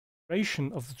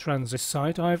Of the transition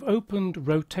site, I've opened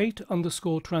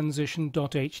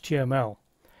rotate_transition.html.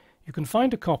 You can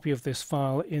find a copy of this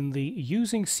file in the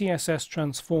Using CSS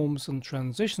Transforms and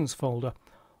Transitions folder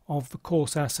of the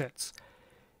course assets.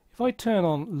 If I turn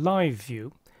on Live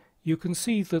View, you can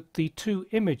see that the two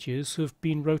images have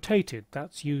been rotated.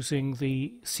 That's using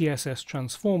the CSS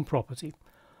Transform property.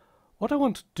 What I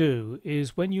want to do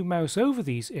is, when you mouse over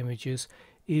these images,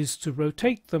 is to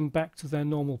rotate them back to their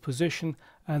normal position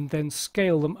and then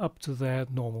scale them up to their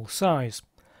normal size.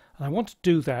 And I want to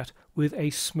do that with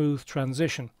a smooth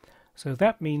transition. So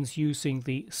that means using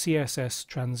the CSS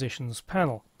Transitions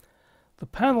panel. The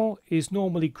panel is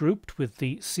normally grouped with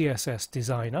the CSS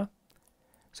Designer.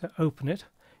 So open it.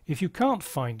 If you can't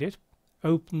find it,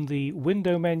 open the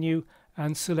Window menu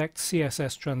and select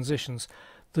CSS Transitions.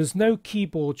 There's no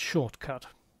keyboard shortcut.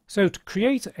 So to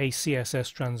create a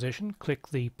CSS transition, click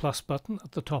the plus button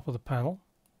at the top of the panel.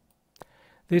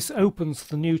 This opens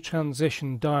the new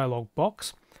transition dialog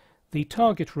box. The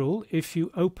target rule, if you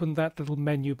open that little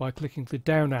menu by clicking the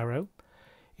down arrow,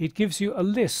 it gives you a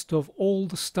list of all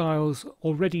the styles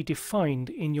already defined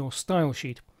in your style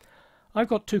sheet. I've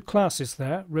got two classes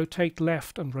there, rotate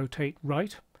left and rotate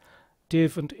right,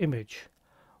 div and image.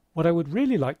 What I would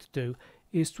really like to do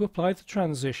is to apply the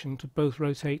transition to both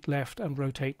rotate left and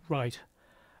rotate right.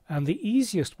 And the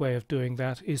easiest way of doing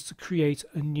that is to create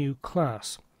a new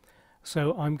class.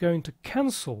 So I'm going to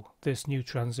cancel this new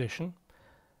transition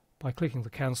by clicking the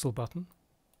cancel button,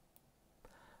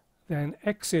 then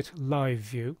exit Live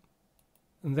View,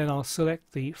 and then I'll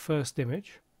select the first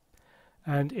image,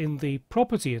 and in the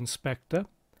Property Inspector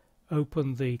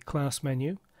open the class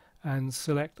menu and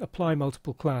select Apply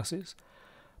Multiple Classes.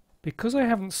 Because I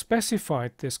haven't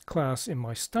specified this class in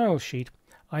my style sheet,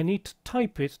 I need to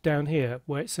type it down here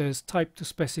where it says Type to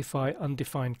specify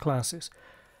undefined classes.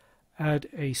 Add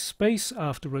a space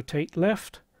after rotate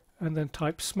left and then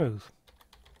type smooth.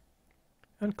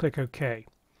 And click OK.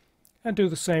 And do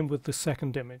the same with the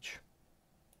second image.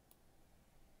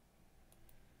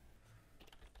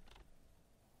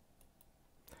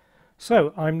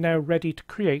 So I'm now ready to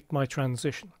create my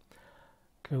transition.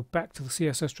 Go back to the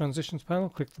CSS Transitions panel,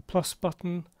 click the plus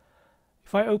button.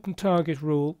 If I open Target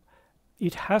Rule,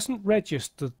 it hasn't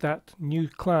registered that new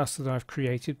class that I've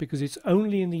created because it's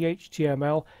only in the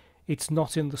HTML, it's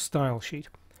not in the style sheet.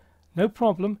 No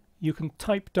problem, you can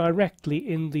type directly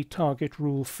in the Target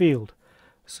Rule field.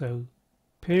 So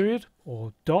period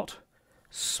or dot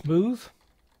smooth,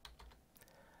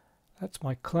 that's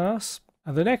my class.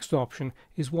 And the next option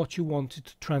is what you wanted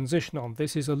to transition on.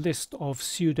 This is a list of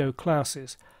pseudo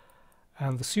classes,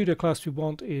 and the pseudo class we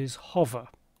want is hover.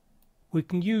 We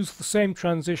can use the same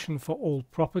transition for all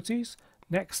properties.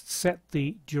 Next, set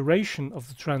the duration of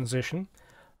the transition.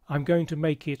 I'm going to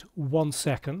make it 1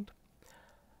 second.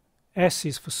 S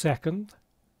is for second.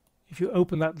 If you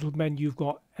open that little menu, you've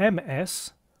got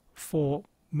ms for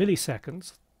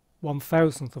milliseconds,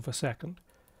 1/1000th of a second.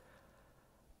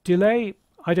 Delay,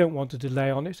 I don't want a delay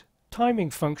on it.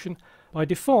 Timing function, by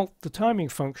default the timing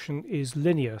function is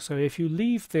linear, so if you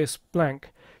leave this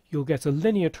blank you'll get a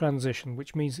linear transition,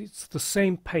 which means it's the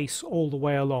same pace all the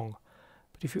way along.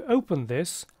 But if you open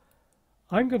this,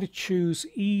 I'm going to choose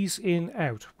ease in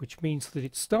out, which means that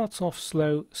it starts off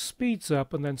slow, speeds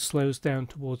up and then slows down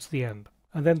towards the end.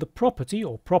 And then the property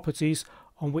or properties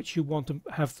on which you want to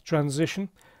have the transition,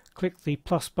 click the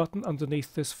plus button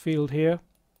underneath this field here.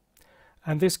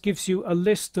 And this gives you a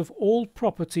list of all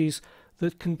properties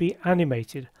that can be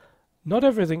animated. Not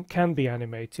everything can be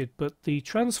animated, but the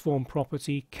transform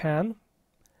property can,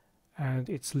 and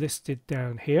it's listed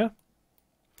down here.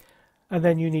 And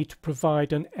then you need to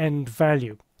provide an end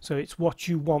value. So it's what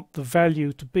you want the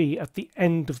value to be at the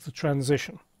end of the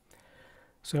transition.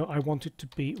 So I want it to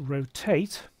be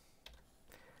rotate,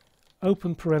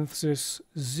 open parenthesis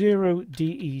 0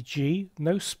 deg,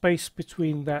 no space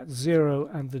between that 0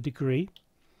 and the degree,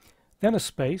 then a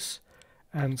space,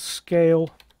 and scale,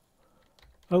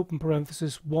 open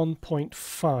parenthesis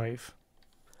 1.5,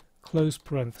 close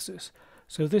parenthesis.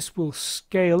 So this will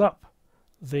scale up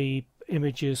the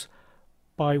images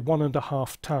by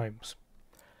 1.5 times.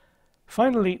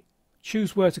 Finally,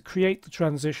 choose where to create the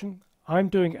transition. I'm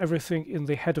doing everything in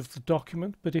the head of the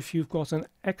document, but if you've got an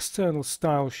external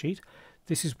style sheet,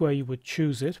 this is where you would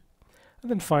choose it. And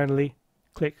then finally,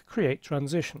 click Create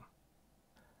Transition.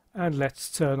 And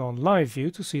let's turn on Live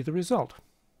View to see the result.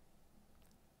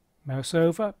 Mouse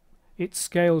over, it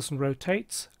scales and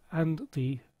rotates, and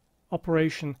the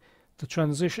operation, the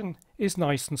transition, is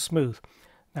nice and smooth.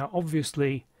 Now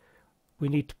obviously we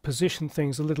need to position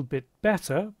things a little bit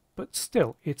better, but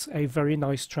still it's a very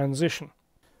nice transition.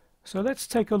 So let's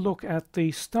take a look at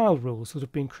the style rules that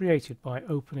have been created by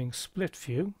opening Split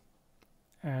View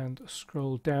and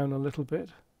scroll down a little bit.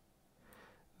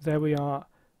 There we are.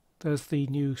 There's the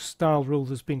new style rule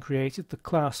that's been created, the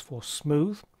class for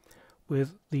smooth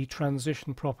with the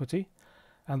transition property,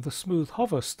 and the smooth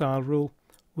hover style rule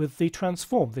with the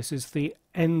transform. This is the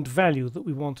end value that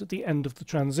we want at the end of the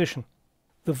transition.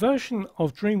 The version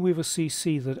of Dreamweaver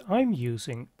CC that I'm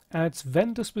using adds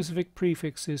vendor-specific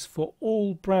prefixes for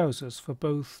all browsers for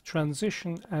both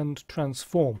transition and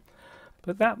transform,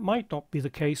 but that might not be the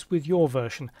case with your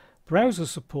version. Browser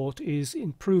support is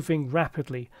improving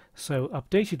rapidly, so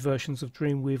updated versions of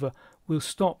Dreamweaver will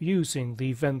stop using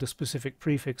the vendor-specific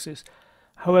prefixes.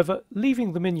 However,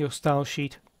 leaving them in your style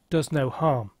sheet does no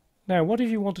harm. Now, what if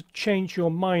you want to change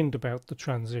your mind about the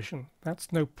transition?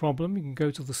 That's no problem. You can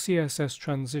go to the CSS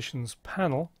Transitions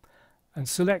panel and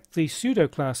select the pseudo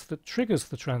class that triggers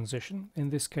the transition, in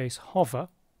this case hover.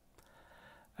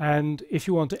 And if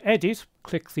you want to edit,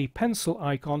 click the pencil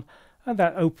icon, and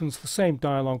that opens the same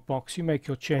dialog box. You make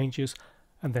your changes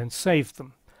and then save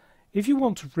them. If you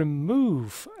want to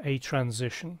remove a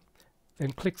transition,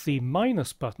 then click the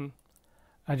minus button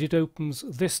and it opens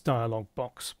this dialog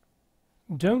box.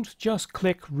 Don't just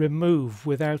click remove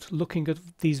without looking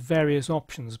at these various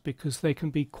options, because they can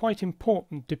be quite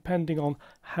important depending on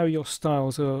how your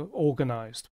styles are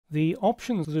organized. The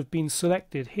options that have been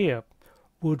selected here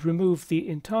would remove the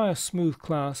entire smooth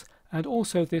class and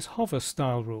also this hover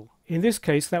style rule. In this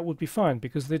case that would be fine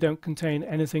because they don't contain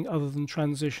anything other than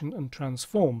transition and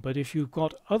transform, but if you've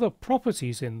got other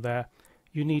properties in there,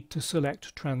 you need to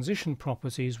select transition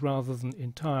properties rather than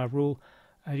entire rule,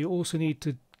 and you also need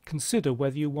to consider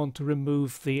whether you want to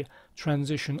remove the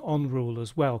transition on rule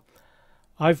as well.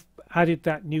 I've added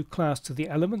that new class to the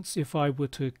elements. If I were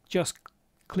to just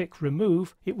click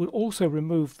remove, it would also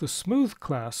remove the smooth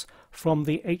class from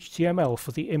the HTML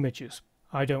for the images.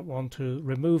 I don't want to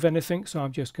remove anything, so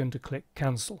I'm just going to click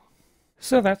cancel.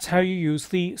 So that's how you use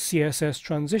the CSS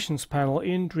Transitions panel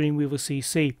in Dreamweaver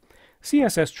CC.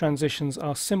 CSS transitions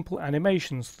are simple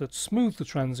animations that smooth the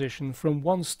transition from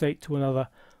one state to another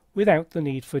without the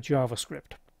need for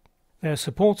JavaScript. They're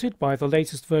supported by the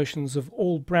latest versions of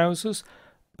all browsers,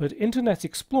 but Internet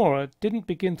Explorer didn't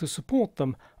begin to support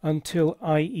them until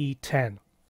IE 10.